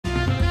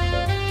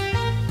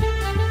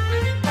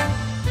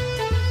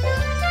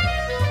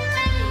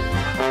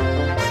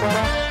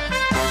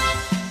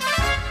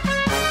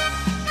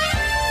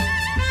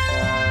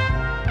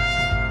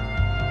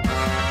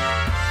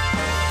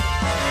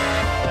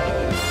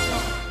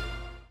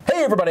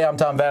Hey everybody, I'm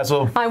Tom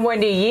Vassell. I'm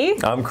Wendy Yee.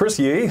 I'm Chris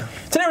Yee.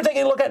 Today we're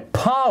taking a look at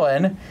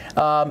Pollen.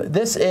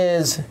 This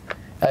is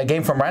a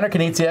game from Rainer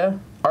Knizia,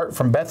 art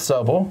from Beth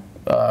Sobel.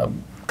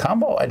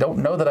 Combo I don't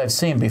know that I've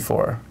seen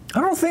before. I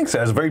don't think so.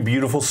 It has a very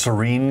beautiful,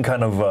 serene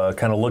kind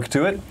of look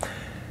to it.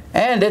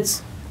 And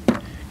it's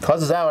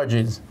causes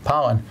allergies.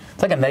 Pollen.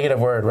 It's like a negative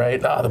word,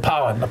 right? Ah, the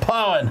pollen, the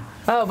pollen.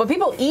 Oh, but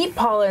people eat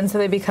pollen so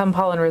they become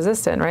pollen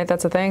resistant, right?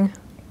 That's a thing.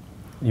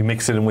 You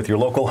mix it in with your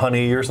local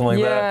honey or something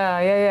like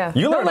that. Yeah.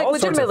 You learn like all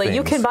sorts of legitimately, things.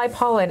 you can buy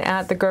pollen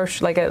at the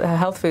like a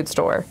health food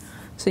store,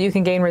 so you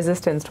can gain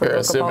resistance to You're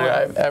local assuming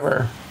pollen. I've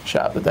ever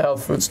shopped at the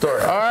health food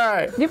store. All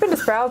right. You've been to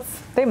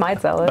Sprouts; they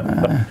might sell it.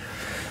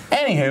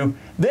 Anywho,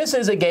 this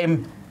is a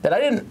game that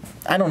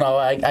I don't know,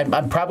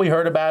 I probably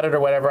heard about it or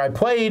whatever. I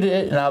played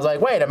it and I was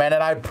like, wait a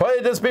minute, I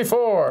played this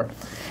before.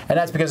 And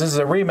that's because this is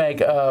a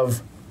remake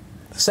of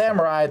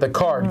Samurai, the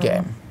card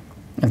game.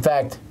 In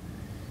fact,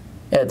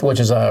 which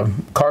is a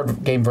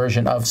card game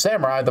version of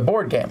Samurai, the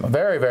board game. A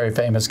very, very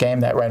famous game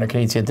that Rainer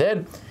Knizia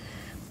did.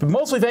 But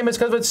mostly famous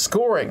because of its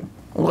scoring.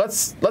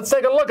 Let's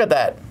take a look at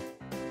that.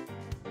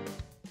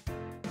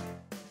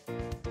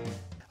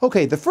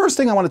 Okay, the first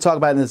thing I want to talk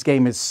about in this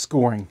game is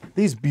scoring.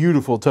 These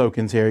beautiful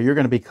tokens here, you're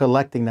going to be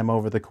collecting them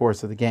over the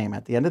course of the game.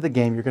 At the end of the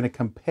game, you're going to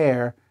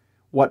compare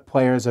what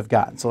players have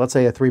gotten. So let's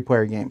say a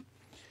 3-player game.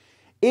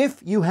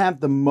 If you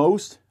have the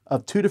most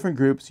of 2 different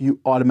groups, you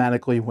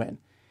automatically win.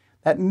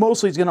 That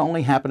mostly is going to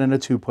only happen in a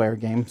 2-player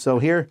game. So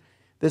here,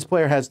 this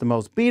player has the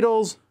most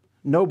beetles,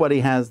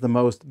 nobody has the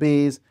most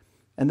bees,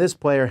 and this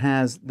player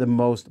has the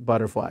most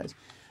butterflies.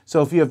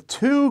 So if you have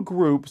 2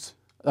 groups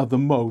of the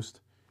most,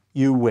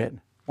 you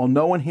win. Well,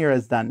 no one here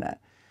has done that.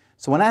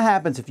 So when that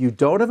happens, if you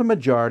don't have a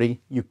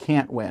majority, you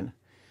can't win.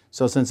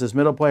 So since this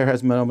middle player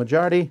has no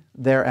majority,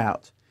 they're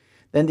out.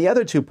 Then the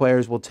other 2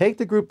 players will take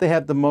the group they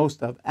have the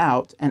most of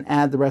out and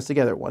add the rest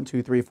together. 1,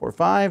 2, 3, 4,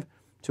 5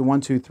 to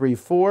 1, 2, 3,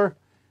 4.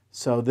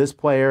 So this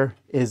player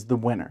is the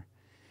winner.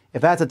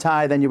 If that's a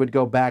tie, then you would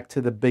go back to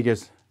the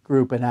biggest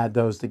group and add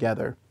those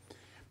together.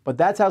 But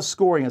that's how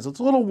scoring is. It's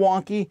a little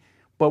wonky,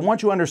 but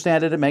once you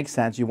understand it, it makes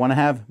sense. You want to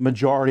have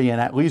majority in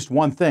at least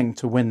one thing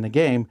to win the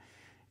game.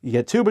 You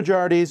get 2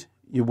 majorities,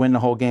 you win the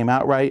whole game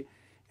outright.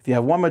 If you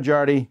have 1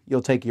 majority,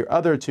 you'll take your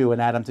other 2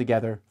 and add them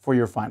together for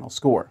your final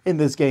score. In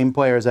this game,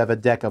 players have a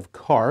deck of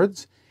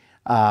cards,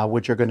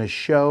 which are going to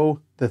show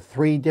the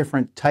 3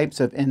 different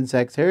types of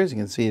insects here. As you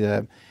can see,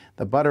 the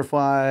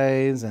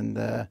butterflies and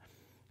the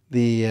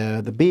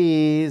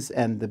bees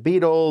and the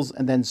beetles,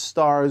 and then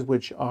stars,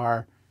 which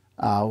are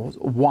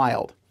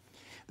wild.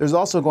 There's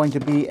also going to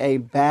be a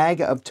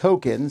bag of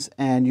tokens,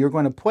 and you're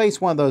going to place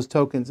one of those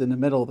tokens in the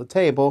middle of the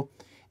table,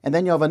 and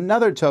then you'll have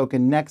another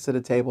token next to the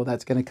table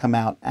that's going to come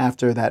out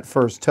after that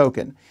first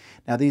token.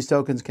 Now these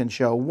tokens can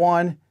show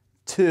 1,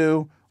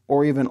 2,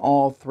 or even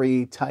all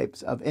 3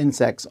 types of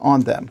insects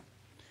on them.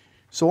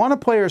 So on a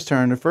player's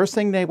turn, the first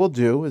thing they will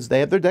do is they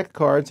have their deck of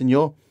cards, and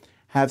you'll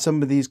have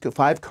some of these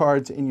 5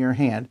 cards in your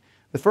hand.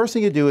 The first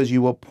thing you do is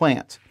you will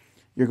plant.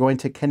 You're going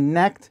to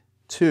connect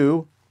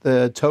to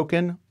the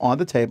token on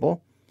the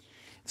table.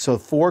 So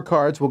 4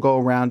 cards will go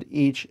around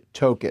each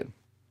token.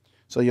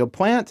 So you'll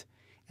plant,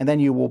 and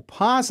then you will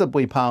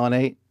possibly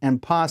pollinate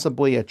and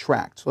possibly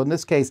attract. So in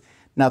this case,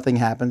 nothing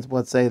happens.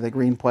 Let's say the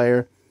green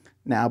player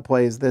now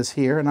plays this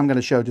here, and I'm going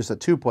to show just a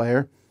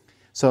 2-player.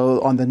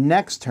 So on the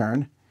next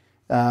turn,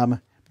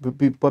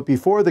 but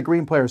before the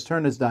green player's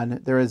turn is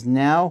done, there is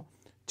now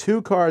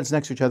 2 cards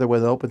next to each other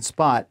with an open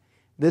spot.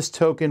 This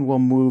token will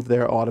move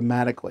there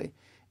automatically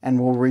and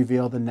will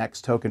reveal the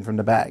next token from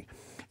the bag.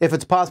 If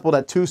it's possible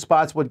that 2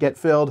 spots would get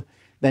filled,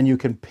 then you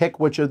can pick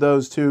which of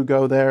those 2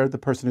 go there, the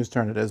person whose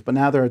turn it is. But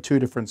now there are 2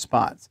 different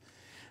spots.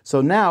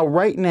 So now,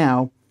 right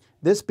now,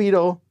 this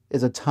beetle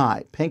is a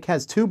tie. Pink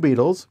has 2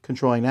 beetles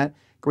controlling that.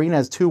 Green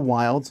has 2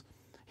 wilds.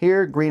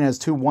 Here, green has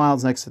 2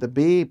 wilds next to the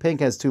bee.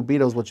 Pink has 2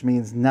 beetles, which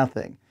means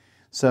nothing.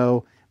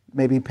 So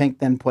maybe pink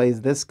then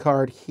plays this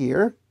card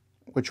here,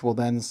 which will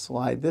then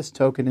slide this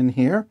token in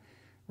here,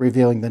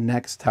 revealing the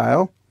next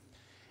tile.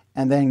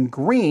 And then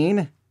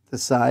green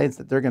decides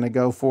that they're going to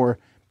go for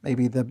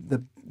maybe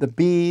the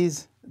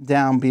bees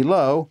down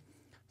below.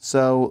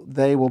 So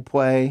they will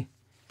play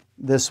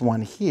this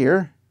one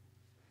here,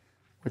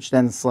 which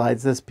then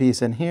slides this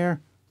piece in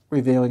here,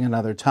 revealing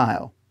another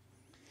tile.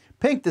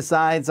 Pink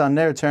decides on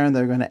their turn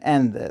they're going to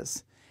end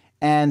this.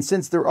 And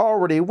since they're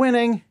already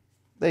winning,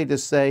 they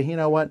just say, you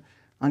know what,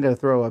 I'm going to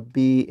throw a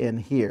bee in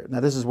here. Now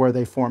this is where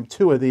they form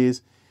 2 of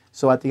these.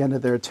 So at the end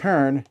of their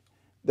turn,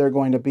 they're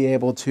going to be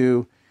able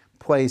to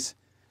place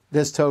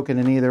this token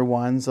in either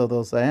one. So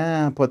they'll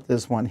say, put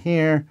this one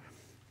here,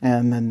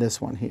 and then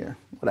this one here,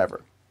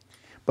 whatever.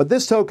 But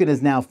this token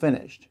is now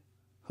finished.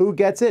 Who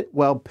gets it?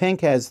 Well,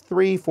 pink has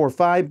 3, 4,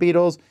 5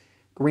 beetles.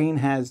 Green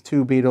has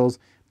 2 beetles.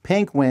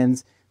 Pink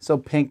wins, so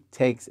pink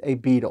takes a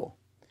beetle.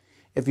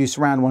 If you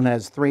surround one that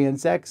has 3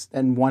 insects,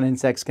 then 1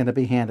 insect's going to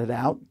be handed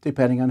out,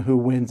 depending on who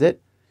wins it,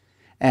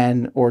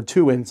 or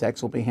 2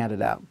 insects will be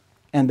handed out.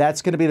 And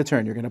that's going to be the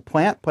turn. You're going to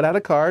plant, put out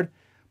a card,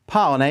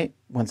 pollinate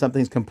when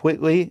something's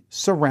completely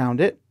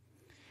surrounded,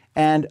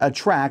 and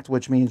attract,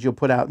 which means you'll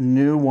put out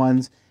new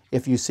ones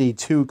if you see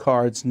two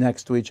cards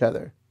next to each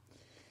other.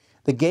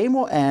 The game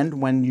will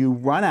end when you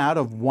run out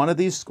of one of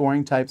these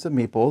scoring types of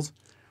meeples,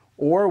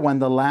 or when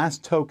the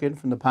last token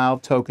from the pile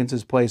of tokens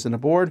is placed on the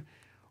board,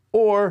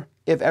 or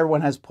if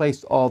everyone has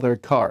placed all their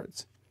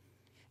cards.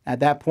 At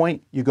that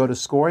point, you go to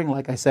scoring,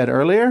 like I said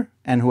earlier,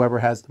 and whoever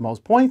has the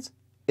most points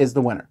is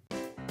the winner.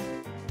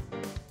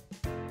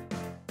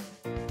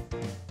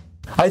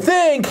 I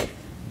think,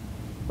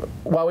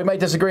 while we might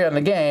disagree on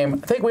the game,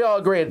 I think we all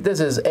agree that this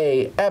is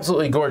a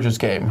absolutely gorgeous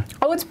game.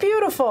 Oh, it's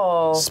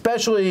beautiful.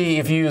 Especially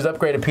if you use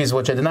upgraded pieces,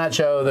 which I did not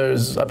show.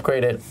 There's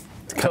upgraded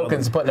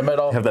tokens to put in the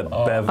middle. Have that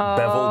beveled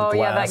glass. Oh,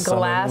 yeah, that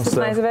glass is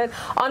nice of it.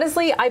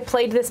 Honestly, I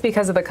played this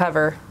because of the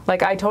cover.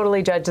 Like, I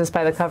totally judged this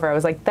by the cover. I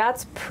was like,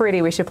 that's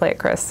pretty. We should play it,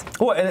 Chris.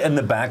 Well, and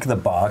the back of the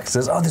box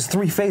says, oh, there's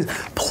 3 phases.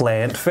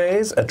 Plant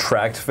phase,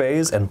 attract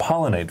phase, and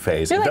pollinate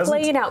phase. You're like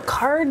laying out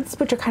cards,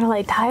 which are kind of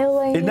like tile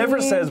laying. It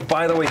never says,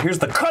 by the way, here's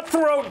the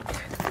cutthroat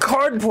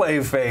card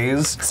play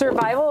phase.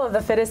 Survival of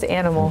the fittest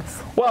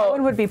animals. Well, no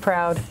one would be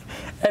proud.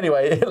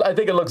 Anyway, I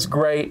think it looks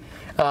great.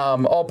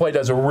 Allplay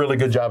does a really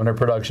good job in their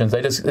productions.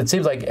 It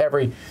seems like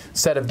every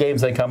set of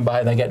games they come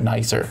by, they get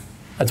nicer.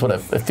 That's what it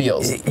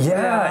feels.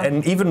 Yeah,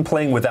 and even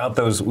playing without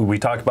those, we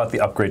talked about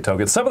the upgrade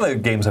tokens. Some of the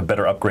games have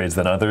better upgrades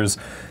than others.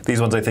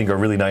 These ones I think are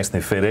really nice and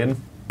they fit in.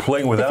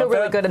 Playing without they feel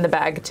really that, good in the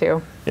bag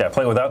too. Yeah,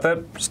 playing without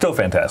that, still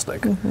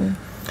fantastic. Mm-hmm.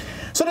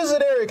 So this is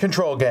an area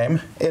control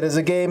game. It is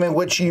a game in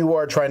which you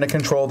are trying to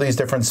control these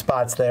different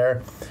spots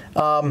there.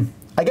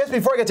 I guess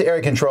before I get to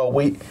area control,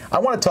 I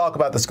want to talk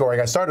about the scoring.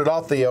 I started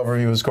off the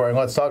overview of scoring.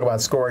 Let's talk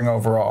about scoring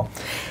overall.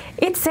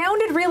 It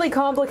sounded really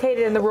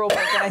complicated in the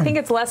rulebook, and I think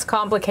it's less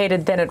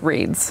complicated than it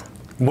reads.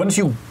 Once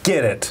you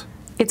get it,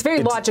 it's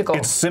very logical.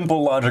 It's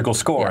simple, logical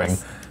scoring.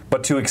 Yes.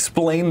 But to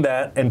explain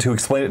that and to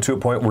explain it to a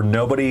point where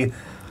nobody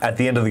at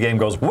the end of the game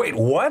goes, wait,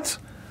 what?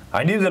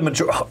 I needed a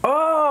major.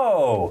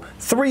 Oh,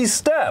 3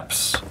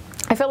 steps.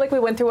 I felt like we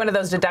went through one of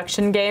those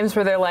deduction games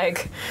where they're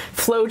like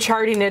flow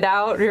charting it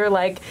out. You're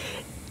like,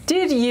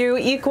 did you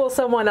equal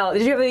someone else?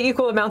 Did you have the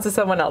equal amounts of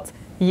someone else?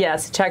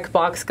 Yes, check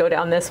box, go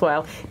down this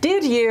well.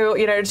 Did you,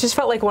 it just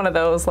felt like one of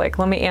those, like,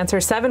 let me answer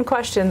 7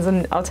 questions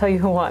and I'll tell you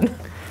who won.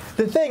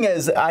 The thing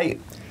is, I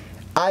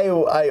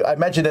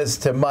mentioned this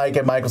to Mike,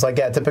 and Mike was like,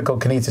 yeah, typical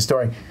Knizia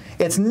story.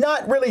 It's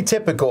not really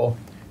typical,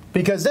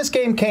 because this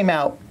game came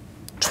out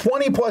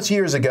 20 plus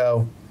years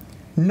ago.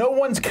 No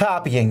one's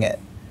copying it.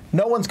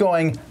 No one's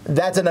going,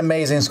 that's an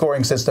amazing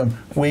scoring system,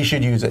 we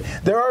should use it.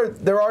 There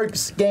are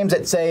games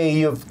that say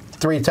you have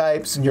 3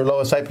 types and your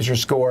lowest type is your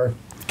score.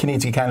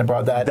 Knizia kind of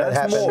brought that.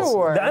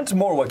 That's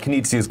more what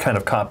Knizia has kind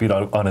of copied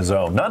on his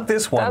own. Not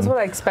this one. That's what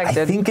I expected.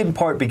 I think in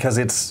part because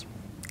it's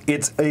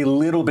a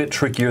little bit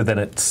trickier than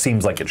it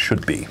seems like it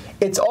should be.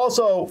 It's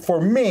also, for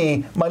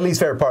me, my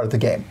least favorite part of the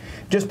game.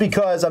 Just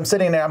because I'm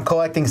sitting there, I'm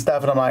collecting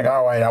stuff, and I'm like,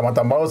 all right, I want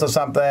the most of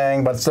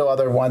something, but still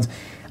other ones.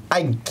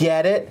 I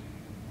get it.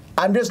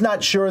 I'm just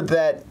not sure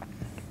that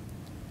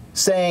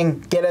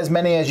saying get as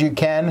many as you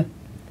can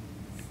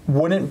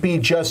wouldn't be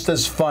just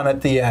as fun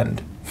at the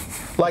end.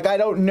 Like, I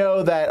don't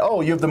know that,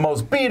 oh, you have the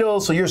most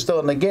beetles, so you're still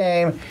in the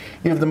game.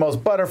 You have the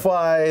most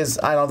butterflies.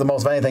 I don't have the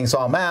most of anything, so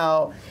I'm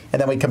out. And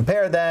then we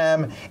compare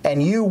them,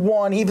 and you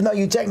won, even though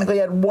you technically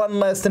had 1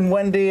 less than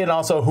Wendy, and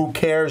also, who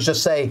cares?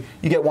 Just say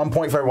you get 1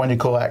 point for everyone you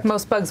collect.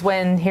 Most bugs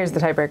win. Here's the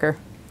tiebreaker.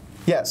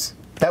 Yes.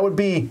 That would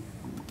be,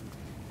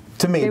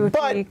 to me. It would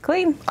be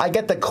clean. I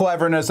get the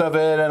cleverness of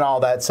it and all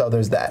that, so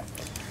there's that.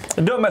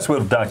 And don't mess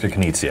with Dr.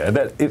 Knizia.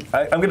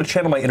 I'm going to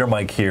channel my inner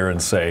Mike here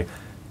and say,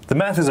 the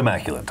math is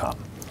immaculate, Tom.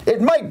 It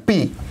might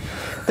be.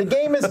 The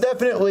game is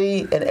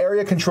definitely an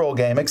area control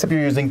game, except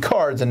you're using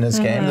cards in this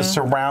game to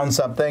surround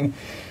something,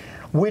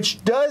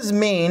 which does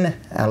mean,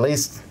 at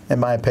least in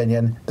my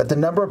opinion, that the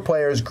number of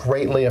players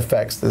greatly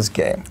affects this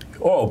game.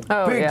 Oh,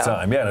 big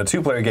time. Yeah, in a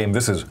 2-player game,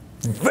 this is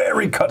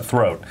very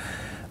cutthroat.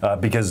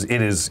 Because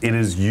it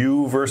is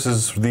you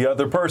versus the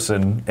other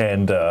person,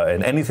 and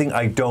anything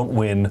I don't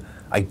win,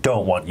 I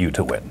don't want you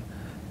to win.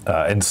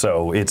 And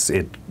so I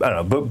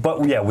don't know,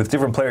 but yeah, with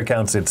different player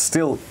counts, it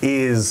still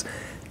is.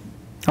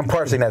 I'm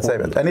parsing that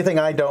statement. Anything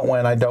I don't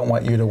win, I don't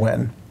want you to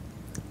win.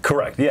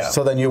 Correct. Yeah.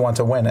 So then you want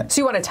to win it. So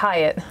you want to tie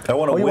it. I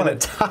want to win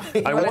it.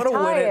 I want to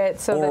tie it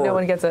so that no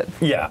one gets it.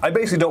 Yeah, I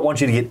basically don't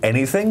want you to get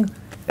anything,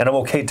 and I'm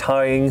okay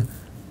tying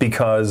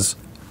because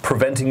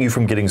preventing you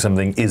from getting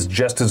something is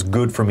just as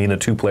good for me in a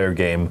 2-player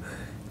game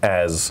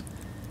as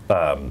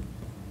better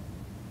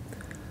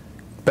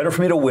for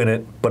me to win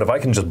it, but if I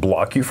can just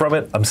block you from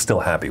it, I'm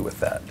still happy with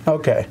that.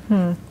 Okay.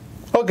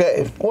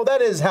 Okay. Well,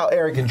 that is how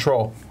area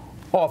control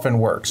often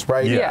works,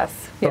 right? Yeah.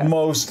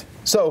 Yes.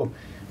 So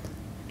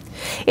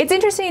it's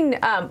interesting,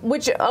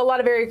 which a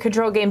lot of area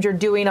control games you're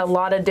doing a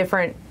lot of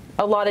different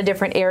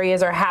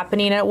areas are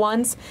happening at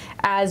once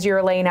as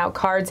you're laying out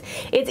cards.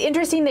 It's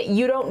interesting that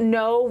you don't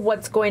know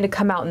what's going to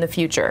come out in the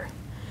future.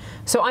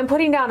 So I'm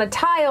putting down a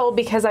tile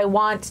because I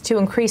want to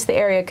increase the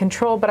area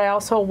control, but I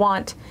also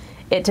want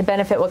it to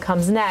benefit what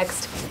comes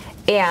next.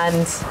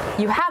 and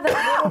you have a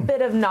little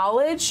bit of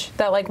knowledge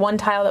that like one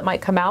tile that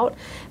might come out,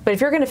 but if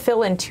you're going to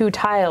fill in 2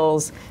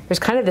 tiles, there's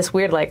kind of this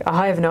weird like, oh,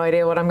 I have no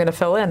idea what I'm going to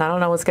fill in. I don't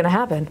know what's going to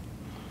happen.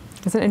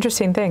 It's an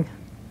interesting thing.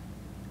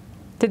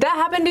 Did that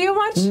happen to you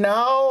much?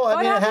 No,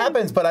 I mean, it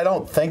happens, but I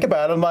don't think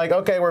about it. I'm like,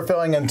 okay, we're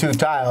filling in 2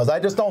 tiles. I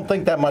just don't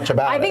think that much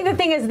about it. I think the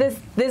thing is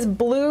this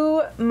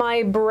blew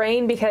my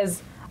brain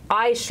because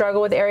I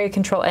struggle with area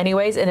control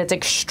anyways, and it's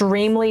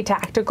extremely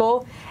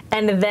tactical.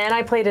 And then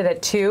I played it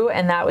at 2,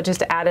 and that would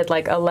just added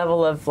like a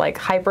level of like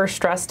hyper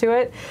stress to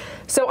it.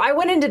 So I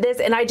went into this,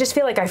 and I just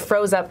feel like I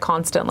froze up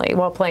constantly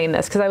while playing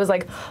this because I was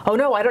like, oh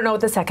no, I don't know what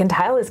the second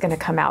tile is going to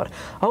come out.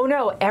 Oh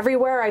no,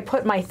 everywhere I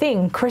put my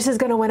thing, Chris is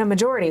going to win a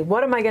majority.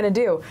 What am I going to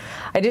do?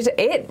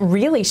 It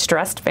really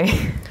stressed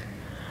me.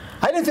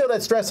 I didn't feel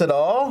that stress at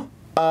all.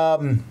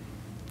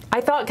 I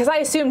thought, because I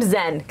assumed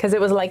Zen, because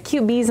it was like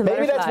QBs and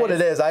maybe butterflies. That's what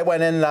it is. I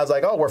went in and I was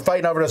like, oh, we're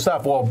fighting over this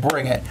stuff. Well,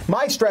 bring it.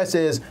 My stress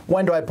is,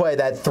 when do I play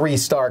that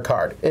 3-star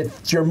card?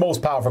 It's your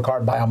most powerful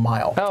card by a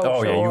mile.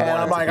 Oh, yeah, sure. And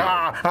I'm like,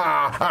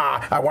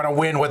 I want to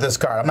win with this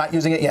card. I'm not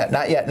using it yet.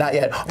 Not yet. Not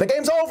yet. The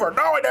game's over.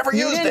 No, I never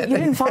used it. You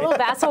didn't follow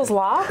Vassal's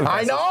Law?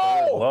 I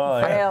know.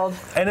 Failed.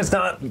 And it's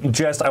not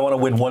just I want to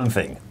win one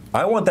thing.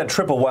 I want that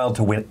triple wild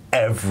to win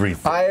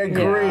everything. I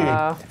agree.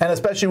 Yeah. And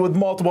especially with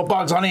multiple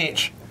bugs on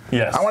each.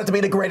 Yes. I want it to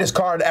be the greatest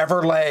card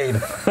ever laid,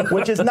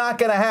 which is not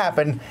going to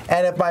happen.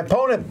 And if my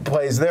opponent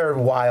plays their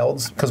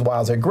wilds, because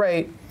wilds are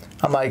great,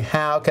 I'm like,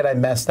 how could I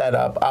mess that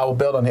up? I will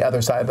build on the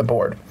other side of the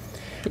board.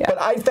 Yeah.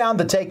 But I found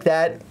to take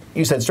that,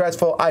 you said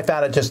stressful, I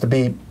found it just to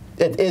be,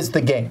 it is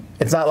the game.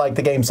 It's not like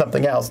the game's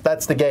something else.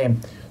 That's the game.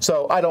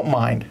 So I don't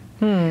mind.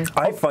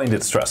 I find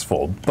it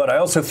stressful, but I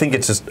also think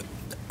it's just,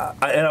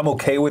 and I'm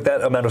okay with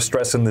that amount of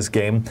stress in this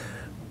game,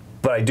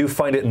 but I do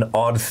find it an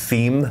odd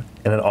theme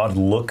and an odd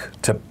look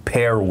to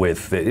pair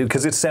with it,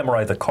 because it's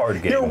Samurai the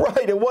card game. You're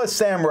right, it was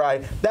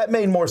Samurai. That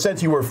made more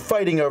sense. You were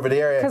fighting over the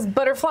area. Because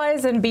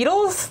butterflies and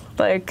beetles,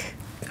 like...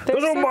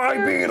 Those are my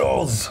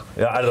beetles!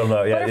 Yeah, I don't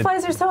know. Yeah,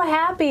 butterflies are so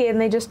happy,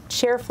 and they just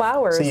share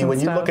flowers. See, when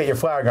you look at your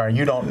flower garden,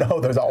 you don't know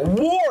there's a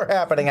war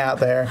happening out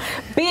there.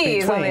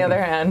 Bees, on the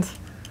other hand.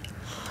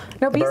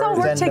 No, bees all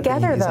work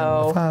together,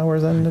 though. The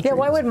flowers and the trees. Yeah,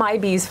 why would my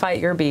bees fight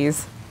your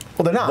bees?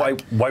 Well, they're not.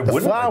 Why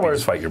wouldn't my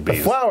bees fight your bees?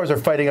 The flowers are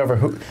fighting over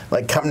who,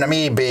 like, come to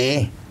me,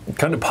 bee.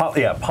 Kind of,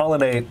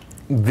 pollinate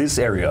this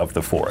area of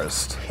the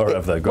forest, or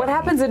of the garden. What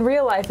happens in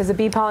real life is a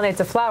bee pollinates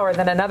a flower,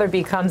 then another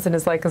bee comes and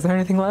is like, is there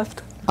anything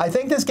left? I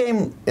think this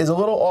game is a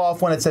little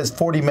off when it says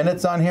 40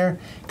 minutes on here,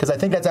 because I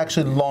think that's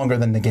actually longer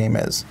than the game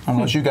is,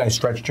 unless you guys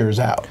stretched yours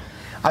out.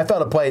 I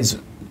felt it plays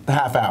a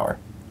half hour.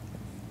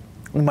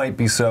 Might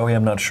be so, yeah,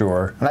 I'm not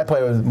sure. And I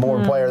play with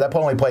more players. I've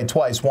only played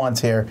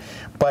once here.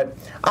 But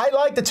I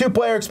like the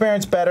 2-player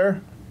experience better,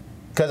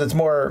 because it's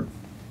more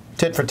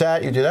tit for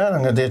tat. You do that,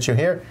 I'm going to hit you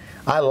here.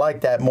 I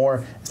like that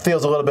more. It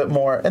feels a little bit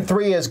more. And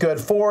 3 is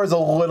good. 4 is a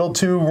little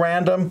too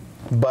random,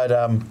 but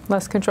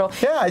less control.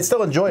 Yeah, I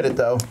still enjoyed it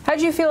though. How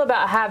did you feel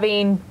about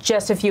having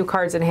just a few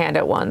cards in hand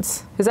at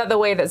once? Is that the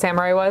way that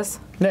Samurai was?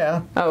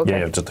 Yeah. Oh, okay.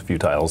 Yeah, just a few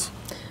tiles.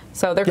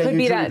 So there could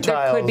be that.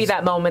 There could be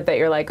that moment that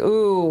you're like,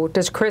 ooh,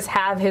 does Chris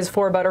have his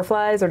 4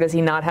 butterflies, or does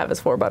he not have his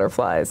 4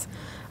 butterflies?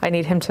 I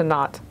need him to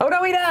not. Oh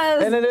no, he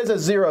does. And it is a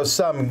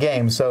zero-sum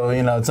game, so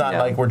it's not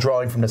like we're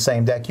drawing from the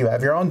same deck. You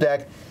have your own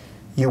deck.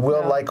 You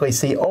will likely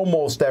see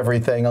almost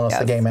everything unless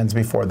the game ends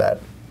before that.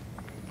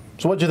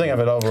 So what do you think of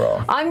it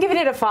overall? I'm giving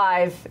it a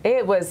 5.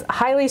 It was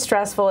highly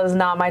stressful. It is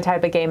not my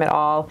type of game at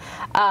all.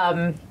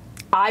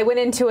 I went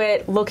into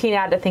it looking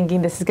at it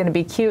thinking this is going to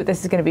be cute,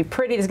 this is going to be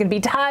pretty, this is going to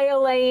be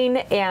tiling,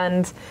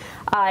 and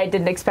I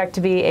didn't expect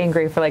to be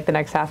angry for like the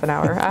next half an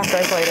hour after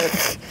I played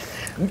it.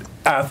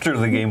 After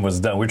the game was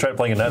done, we tried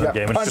playing another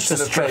game. It's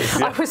just stress.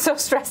 I was so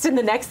stressed in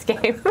the next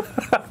game.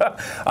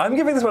 I'm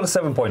giving this one a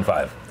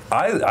 7.5.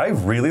 I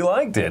really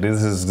liked it.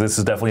 This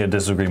is definitely a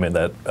disagreement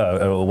that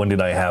Wendy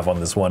and I have on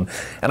this one,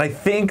 and I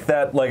think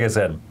that, like I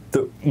said,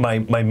 my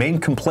main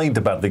complaint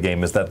about the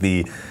game is that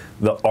the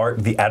art,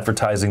 the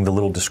advertising, the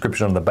little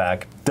description on the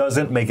back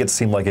doesn't make it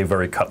seem like a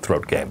very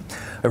cutthroat game.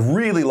 I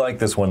really like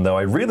this one though.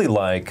 I really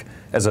like,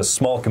 as a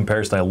small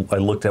comparison, I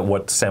looked at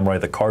what Samurai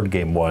the card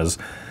game was.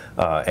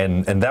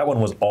 And that one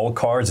was all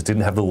cards. It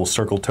didn't have the little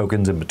circle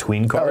tokens in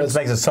between cards. Oh, this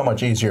makes it so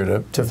much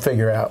easier to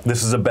figure out.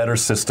 This is a better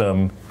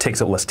system,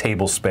 takes up less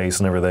table space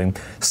and everything.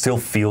 Still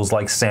feels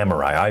like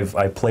Samurai.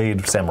 I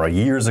played Samurai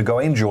years ago.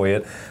 I enjoy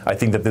it. I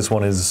think that this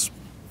one is,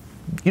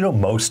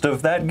 most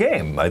of that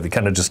game. I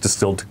kind of just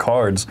distilled to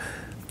cards.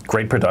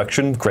 Great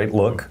production, great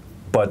look,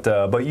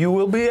 but you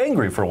will be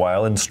angry for a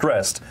while and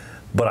stressed.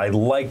 But I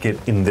like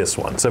it in this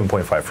one.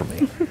 7.5 for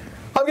me.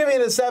 I'm giving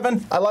it a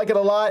 7. I like it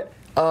a lot.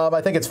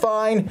 I think it's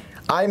fine.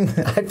 I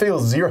feel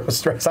zero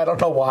stress. I don't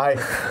know why.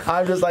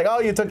 I'm just like, oh,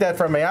 you took that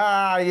from me.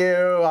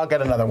 I'll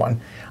get another one.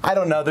 I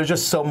don't know. There's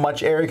just so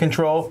much area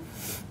control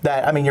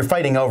that, you're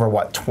fighting over,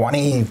 what,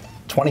 20,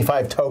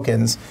 25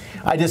 tokens.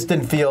 I just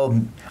didn't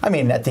feel,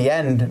 at the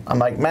end, I'm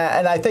like, man,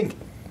 and I think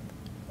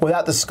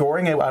without the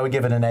scoring, I would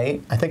give it an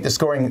 8. I think the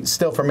scoring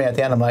still for me at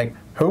the end, I'm like,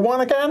 who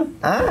won again?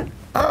 Huh?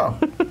 Oh.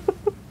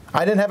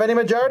 I didn't have any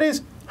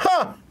majorities?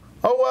 huh,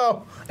 oh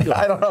well.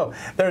 I don't know.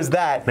 There's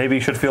that. Maybe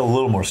you should feel a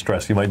little more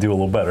stressed. You might do a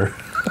little better.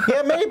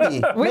 Yeah,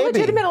 maybe. We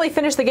legitimately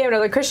finished the game, and I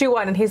was like, Chris, you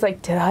won. And he's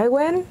like, did I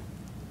win?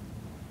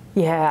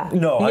 Yeah.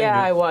 No,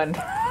 I won.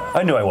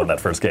 I knew I won that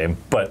first game,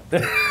 but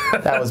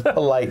That was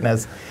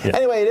politeness. Yeah.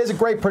 Anyway, it is a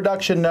great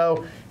production,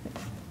 though.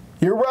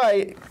 You're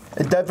right.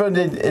 It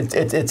definitely,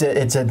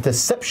 it's a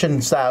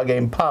deception-style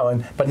game,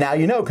 Pollen, but now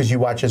you know because you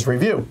watch this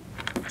review.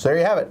 So there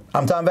you have it.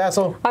 I'm Tom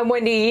Vassell. I'm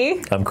Wendy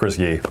Yee. I'm Chris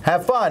Yee.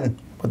 Have fun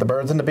with the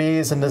birds and the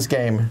bees in this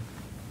game.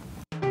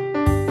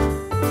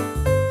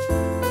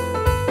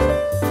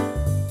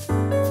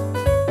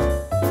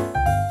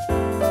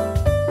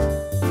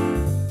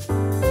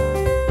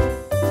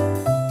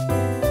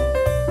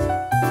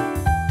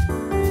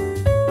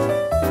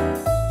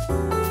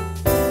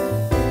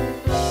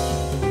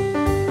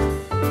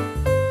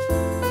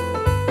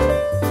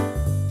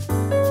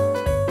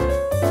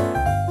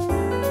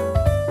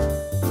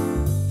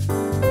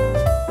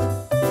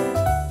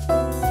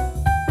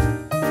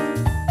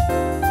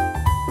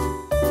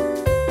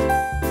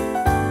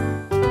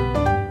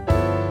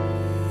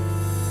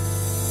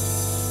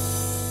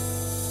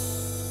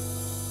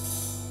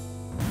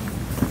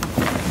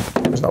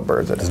 There's no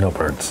birds in it. There's no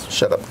birds.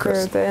 Shut up,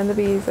 Chris. Birds and the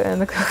bees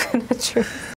and the coconut tree.